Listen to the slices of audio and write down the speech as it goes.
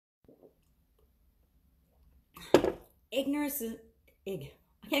Ignorance is, I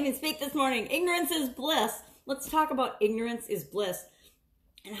can't even speak this morning. Ignorance is bliss. Let's talk about ignorance is bliss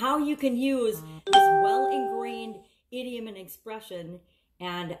and how you can use this well-ingrained idiom and expression,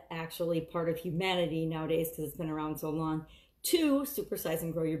 and actually part of humanity nowadays because it's been around so long, to supersize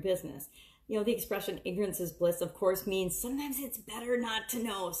and grow your business. You know, the expression ignorance is bliss, of course, means sometimes it's better not to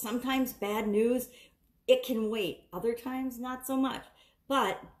know. Sometimes bad news, it can wait. Other times, not so much.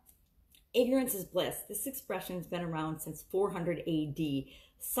 But ignorance is bliss. This expression has been around since 400 AD.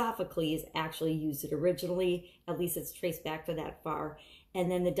 Sophocles actually used it originally, at least it's traced back to that far. And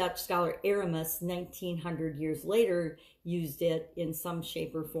then the Dutch scholar Aramis, 1900 years later, used it in some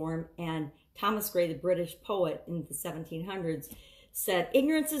shape or form. And Thomas Gray, the British poet in the 1700s, said,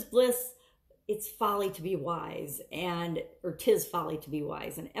 ignorance is bliss, it's folly to be wise, or 'tis folly to be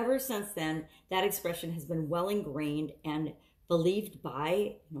wise. And ever since then, that expression has been well ingrained and believed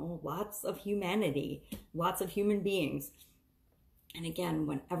by lots of humanity, lots of human beings. And again,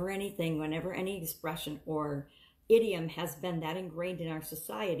 whenever any expression or idiom has been that ingrained in our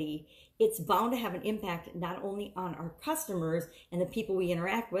society, it's bound to have an impact not only on our customers and the people we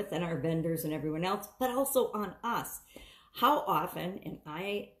interact with and our vendors and everyone else, but also on us. How often, and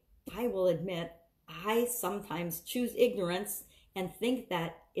I will admit, I sometimes choose ignorance and think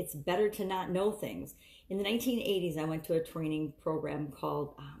that it's better to not know things. In the 1980s, I went to a training program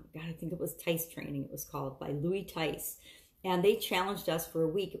called, I think it was Tice Training, it was called, by Louis Tice. And they challenged us for a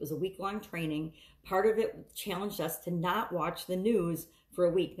week. It was a week-long training. Part of it challenged us to not watch the news for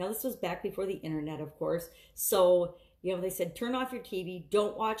a week. Now, this was back before the internet, of course. So, they said, turn off your TV,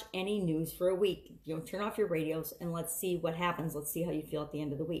 don't watch any news for a week. Turn off your radios, and let's see what happens. Let's see how you feel at the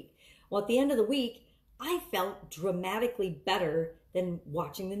end of the week. Well, at the end of the week, I felt dramatically better than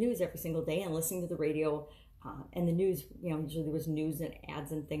watching the news every single day and listening to the radio and the news. Usually there was news and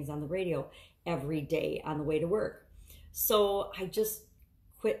ads and things on the radio every day on the way to work. So I just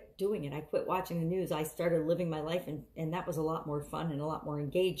quit doing it. I quit watching the news. I started living my life, and that was a lot more fun and a lot more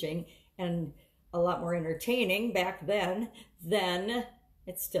engaging and a lot more entertaining back then than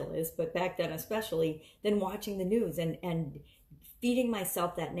it still is, but back then especially, than watching the news and feeding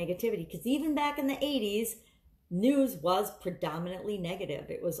myself that negativity. Because even back in the 80s, news was predominantly negative.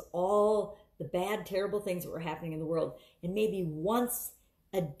 It was all the bad, terrible things that were happening in the world. And maybe once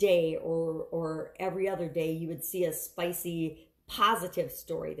a day or every other day, you would see a spicy, positive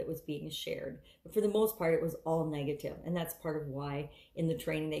story that was being shared. But for the most part, it was all negative. And that's part of why in the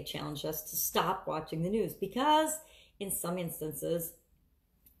training they challenged us to stop watching the news, because in some instances,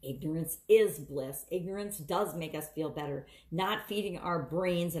 ignorance is bliss. Ignorance does make us feel better. Not feeding our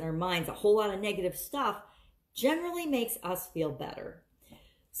brains and our minds a whole lot of negative stuff generally makes us feel better.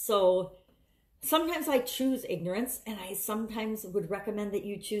 So sometimes I choose ignorance, and I sometimes would recommend that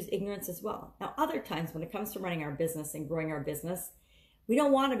you choose ignorance as well. Now, other times when it comes to running our business and growing our business, we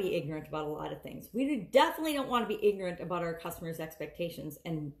don't want to be ignorant about a lot of things. We definitely don't want to be ignorant about our customers' expectations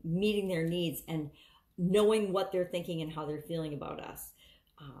and meeting their needs and knowing what they're thinking and how they're feeling about us.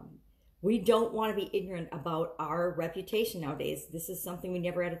 We don't want to be ignorant about our reputation nowadays. This is something we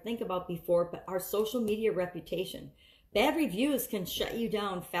never had to think about before, but our social media reputation. Bad reviews can shut you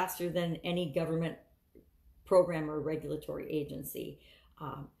down faster than any government program or regulatory agency.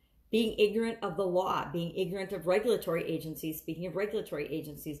 Being ignorant of the law, being ignorant of regulatory agencies, speaking of regulatory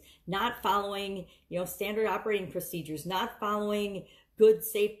agencies, not following, standard operating procedures, not following good,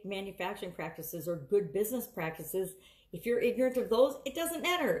 safe manufacturing practices or good business practices. If you're ignorant of those, it doesn't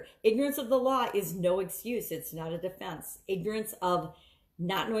matter. Ignorance of the law is no excuse. It's not a defense. Ignorance of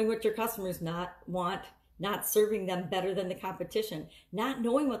not knowing what your customers want, not serving them better than the competition, not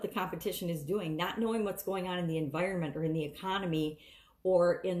knowing what the competition is doing, not knowing what's going on in the environment or in the economy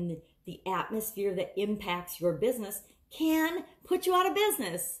or in the atmosphere that impacts your business can put you out of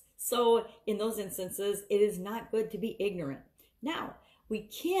business. So in those instances, it is not good to be ignorant. Now, we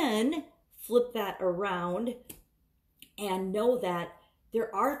can flip that around and know that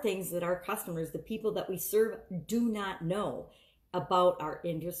there are things that our customers, the people that we serve, do not know about our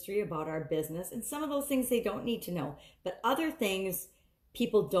industry, about our business. And some of those things they don't need to know. But other things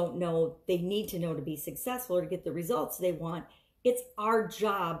people don't know they need to know to be successful or to get the results they want. It's our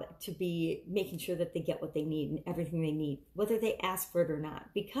job to be making sure that they get what they need and everything they need, whether they ask for it or not.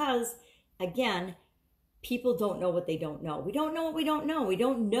 Because, again, people don't know what they don't know. We don't know what we don't know. We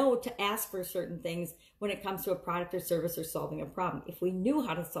don't know to ask for certain things when it comes to a product or service or solving a problem. If we knew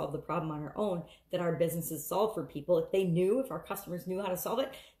how to solve the problem on our own, that our businesses solve for people, if our customers knew how to solve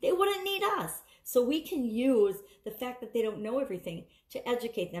it, they wouldn't need us. So we can use the fact that they don't know everything to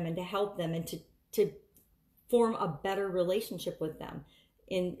educate them and to help them and to form a better relationship with them.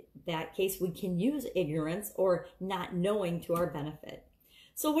 in that case, we can use ignorance or not knowing to our benefit.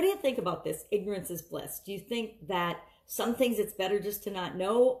 So what do you think about this? Ignorance is bliss. Do you think that some things it's better just to not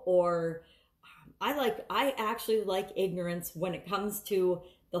know? Or I actually like ignorance when it comes to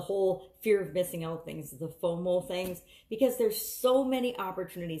the whole fear of missing out things, the FOMO things, because there's so many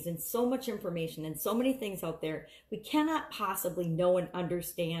opportunities and so much information and so many things out there. We cannot possibly know and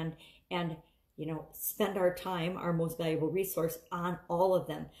understand and spend our time, our most valuable resource, on all of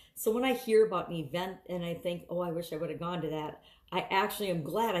them. So when I hear about an event and I think, oh, I wish I would have gone to that, I actually am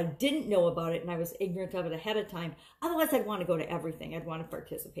glad I didn't know about it and I was ignorant of it ahead of time. Otherwise, I'd want to go to everything. I'd want to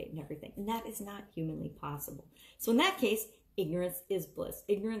participate in everything. And that is not humanly possible. So in that case, ignorance is bliss.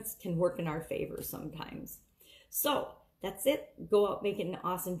 Ignorance can work in our favor sometimes. So that's it. Go out, make it an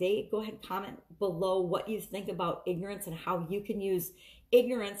awesome day. Go ahead, comment below what you think about ignorance and how you can use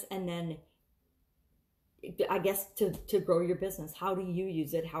ignorance, and then I guess to grow your business. How do you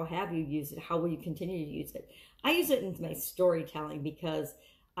use it? How have you used it? How will you continue to use it? I use it in my storytelling because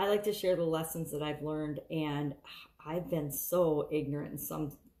I like to share the lessons that I've learned, and I've been so ignorant in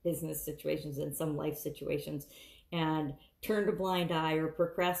some business situations and some life situations, and turned a blind eye or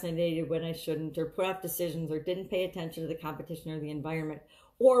procrastinated when I shouldn't, or put off decisions, or didn't pay attention to the competition or the environment,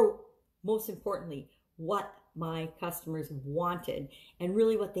 or most importantly, what my customers wanted and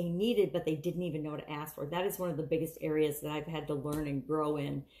really what they needed, but they didn't even know to ask for. That is one of the biggest areas that I've had to learn and grow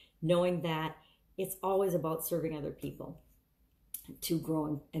in, knowing that it's always about serving other people to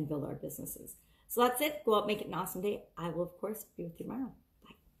grow and build our businesses. So that's it. Go out, make it an awesome day. I will, of course, be with you tomorrow.